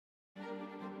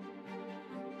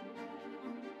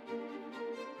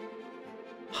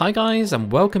Hi guys,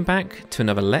 and welcome back to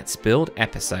another Let's Build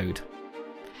episode.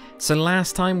 So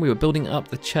last time we were building up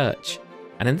the church,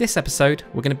 and in this episode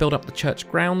we're going to build up the church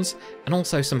grounds and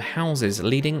also some houses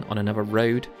leading on another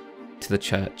road to the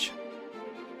church.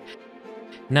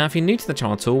 Now if you're new to the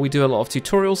channel at all, we do a lot of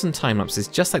tutorials and time lapses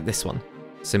just like this one,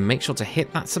 so make sure to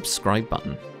hit that subscribe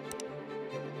button.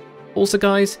 Also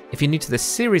guys, if you're new to this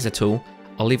series at all,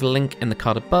 I'll leave a link in the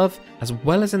card above as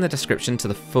well as in the description to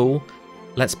the full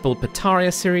Let's Build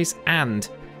Bataria series and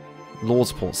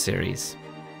Lordsport series.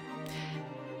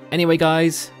 Anyway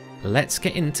guys, let's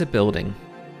get into building.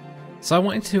 So I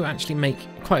wanted to actually make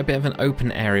quite a bit of an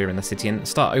open area in the city and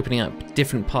start opening up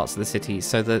different parts of the city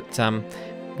so that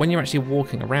when you're actually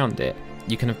walking around it,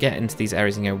 you kind of get into these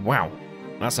areas and go, wow,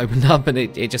 that's opened up, and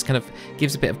it just kind of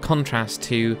gives a bit of contrast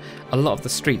to a lot of the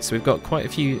streets. So we've got quite a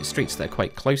few streets that are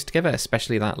quite close together,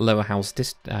 especially that lower house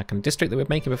kind of district that we were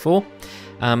making before,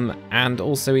 and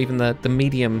also even the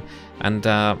medium and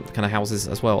kind of houses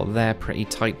as well. They're pretty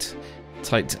tight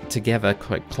together,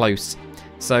 quite close.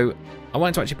 So I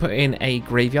wanted to actually put in a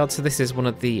graveyard. So this is one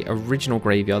of the original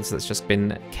graveyards that's just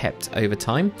been kept over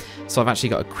time. So I've actually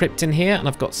got a crypt in here, and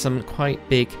I've got some quite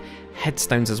big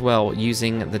headstones as well,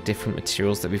 using the different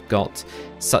materials that we've got,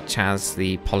 such as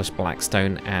the polished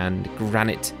blackstone and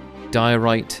granite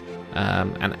diorite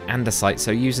and andesite.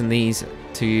 So using these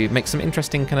to make some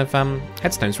interesting kind of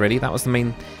headstones, really. That was the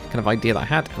main kind of idea that I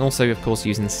had, and also of course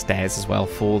using stairs as well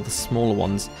for the smaller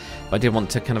ones. But I did want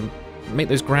to kind of make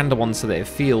those grander ones so that it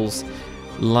feels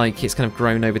like it's kind of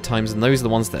grown over time, and those are the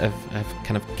ones that have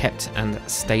kind of kept and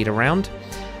stayed around.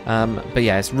 But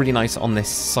yeah, it's really nice on this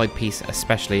side piece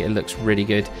especially. It looks really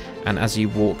good, and as you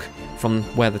walk from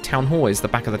where the town hall is, the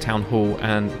back of the town hall,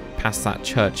 and past that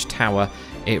church tower,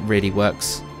 it really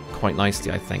works quite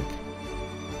nicely, I think.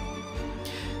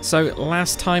 So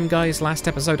last time guys, last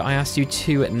episode, I asked you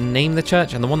to name the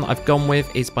church, and the one that I've gone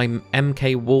with is by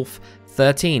MK Wolf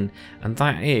 13, and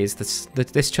that is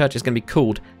this church is going to be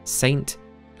called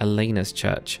St.Eleina's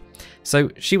Church.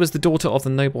 So she was the daughter of the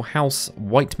noble house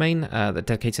Whitemane that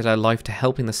dedicated her life to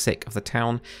helping the sick of the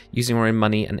town. Using her own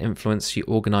money and influence, she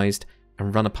organised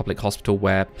and run a public hospital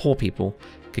where poor people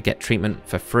could get treatment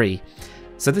for free.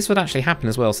 So this would actually happen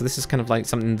as well. So this is kind of like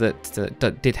something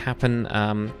that did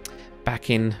happen back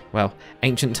in, well,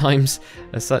 ancient times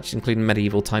as such, including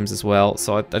medieval times as well.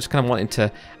 So I just kind of wanted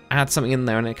to add something in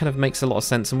there, and it kind of makes a lot of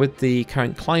sense. And with the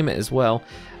current climate as well,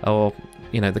 or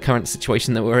you know, the current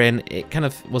situation that we're in, it kind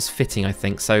of was fitting, I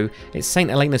think. So it's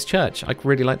St.Eleina's Church. I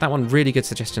really like that one. Really good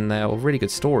suggestion there, or really good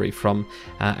story from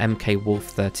MK Wolf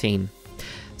 13.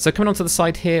 So coming onto the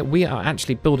side here, we are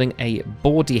actually building a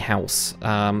Bawdy House.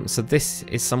 So this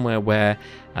is somewhere where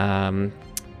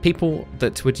people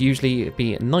that would usually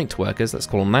be night workers, let's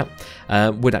call them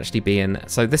that, would actually be in.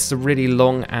 So this is a really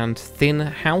long and thin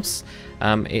house.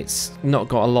 It's not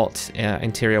got a lot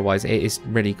interior wise. It is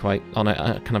really quite on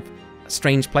a kind of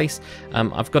strange place.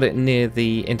 I've got it near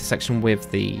the intersection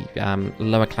with the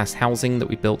lower class housing that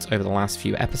we built over the last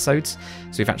few episodes,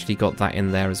 so we've actually got that in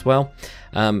there as well.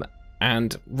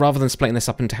 And rather than splitting this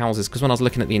up into houses, because when I was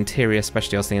looking at the interior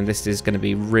especially, I was thinking this is going to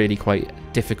be really quite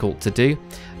difficult to do,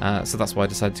 so that's why I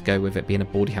decided to go with it being a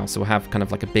Bawdy House. So we'll have kind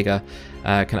of like a bigger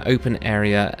kind of open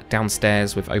area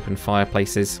downstairs with open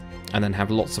fireplaces, and then have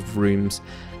lots of rooms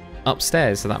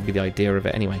upstairs. So that would be the idea of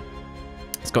it anyway.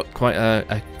 It's got quite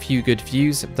a few good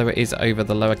views, though it is over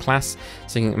the lower class,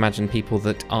 so you can imagine people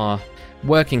that are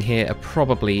working here are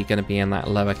probably going to be in that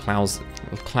lower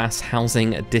class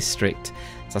housing district,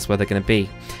 so that's where they're going to be.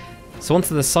 So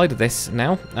onto the side of this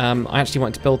now, I actually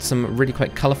wanted to build some really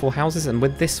quite colourful houses, and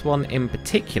with this one in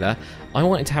particular, I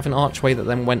wanted to have an archway that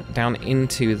then went down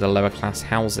into the lower class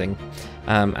housing,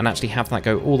 and actually have that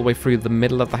go all the way through the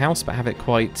middle of the house, but have it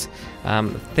quite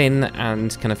thin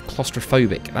and kind of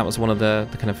claustrophobic. That was one of the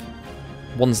kind of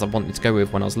ones I wanted to go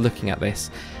with when I was looking at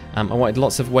this. I wanted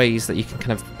lots of ways that you can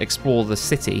kind of explore the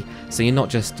city, so you're not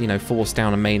just, you know, forced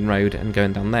down a main road and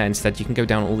going down there. Instead, you can go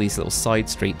down all these little side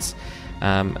streets,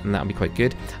 and that would be quite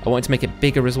good. I wanted to make it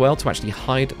bigger as well to actually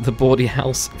hide the Bawdy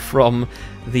House from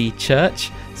the church,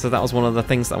 so that was one of the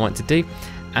things that I wanted to do.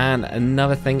 And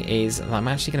another thing is that I'm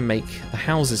actually going to make the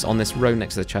houses on this road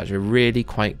next to the church really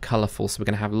quite colourful, so we're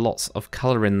going to have lots of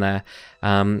colour in there,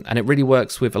 and it really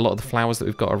works with a lot of the flowers that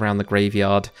we've got around the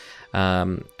graveyard,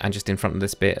 and just in front of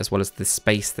this bit, as well as the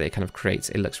space that it kind of creates.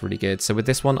 It looks really good. So with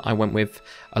this one, I went with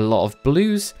a lot of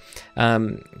blues.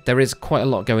 There is quite a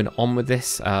lot going on with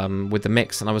this, with the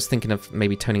mix, and I was thinking of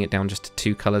maybe toning it down just to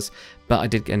 2 colours, but I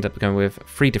did end up going with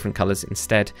 3 different colours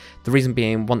instead. The reason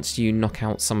being, once you knock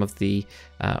out some of the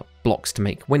blocks to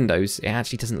make windows, it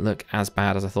actually doesn't look as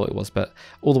bad as I thought it was. But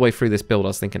all the way through this build I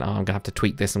was thinking, oh, I'm gonna have to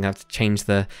tweak this, I'm gonna have to change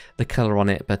the color on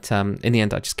it, but in the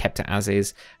end I just kept it as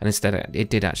is, and instead it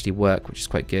did actually work, which is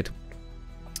quite good.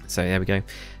 So there we go,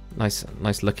 nice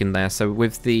look in there. So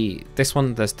with this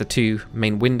one, there's the 2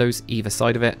 main windows either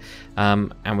side of it,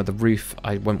 and with the roof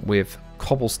I went with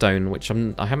cobblestone, which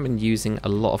I haven't been using a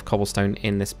lot of cobblestone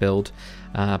in this build,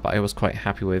 but I was quite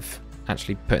happy with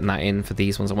actually putting that in for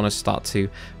these ones. I want to start to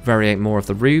variate more of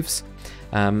the roofs.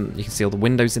 You can see all the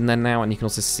windows in there now, and you can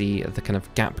also see the kind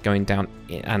of gap going down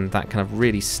and that kind of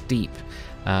really steep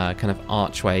kind of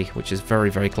archway, which is very,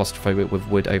 very claustrophobic with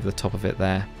wood over the top of it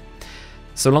there.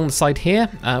 So along the side here,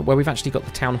 where we've actually got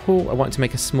the town hall, I wanted to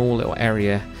make a small little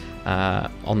area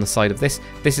on the side of this.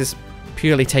 This is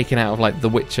purely taken out of like The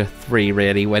Witcher 3,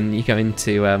 really, when you go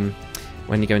into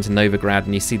Novigrad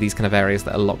and you see these kind of areas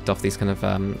that are locked off, these kind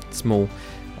of small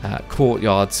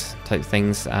courtyards type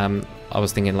things. I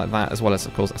was thinking like that, as well as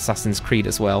of course Assassin's Creed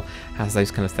as well has those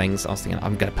kind of things. I was thinking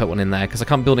I'm going to put one in there because I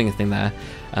can't build anything there,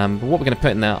 but what we're going to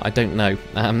put in there I don't know.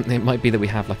 It might be that we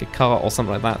have like a car or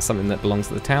something like that, something that belongs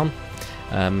to the town.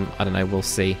 I don't know, we'll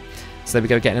see. So there we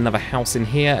go, getting another house in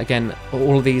here. Again,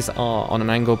 all of these are on an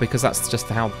angle because that's just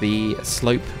how the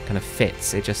slope kind of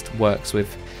fits. It just works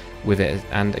with it,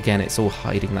 and again it's all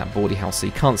hiding that Bawdy House, so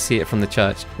you can't see it from the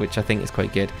church, which I think is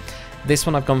quite good. This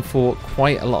one I've gone for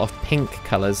quite a lot of pink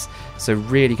colours, so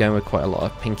really going with quite a lot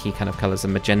of pinky kind of colours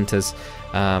and magentas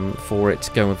for it,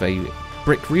 going with a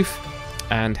brick roof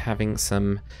and having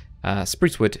some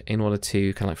spruce wood in order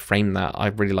to kind of frame that. I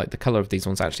really like the colour of these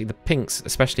ones actually. The pinks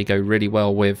especially go really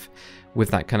well with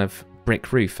that kind of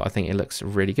brick roof. I think it looks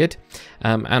really good.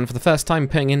 And for the first time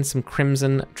putting in some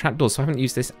crimson trapdoors, so I haven't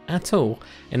used this at all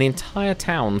in the entire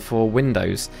town for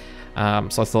windows.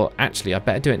 So I thought actually I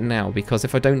better do it now, because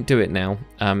if I don't do it now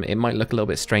it might look a little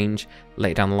bit strange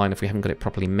later down the line if we haven't got it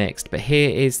properly mixed. But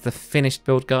here is the finished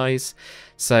build, guys.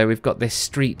 So we've got this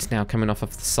street now coming off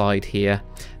of the side here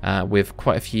with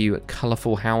quite a few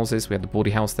colourful houses. We have the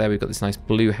Bawdy House there, we've got this nice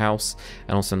blue house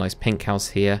and also a nice pink house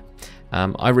here.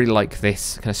 I really like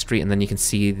this kind of street, and then you can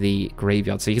see the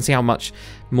graveyard, so you can see how much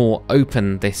more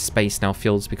open this space now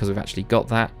feels because we've actually got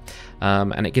that,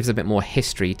 and it gives a bit more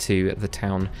history to the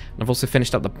town. And I've also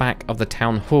finished up the back of the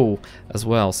town hall as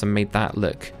well, so made that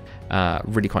look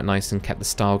really quite nice and kept the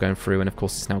style going through. And of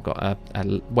course it's now got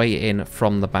a way in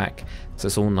from the back, so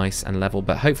it's all nice and level.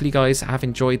 But hopefully you guys have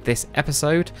enjoyed this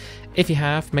episode. If you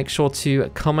have, make sure to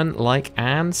comment, like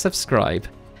and subscribe,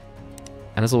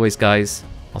 and as always guys,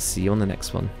 I'll see you on the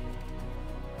next one.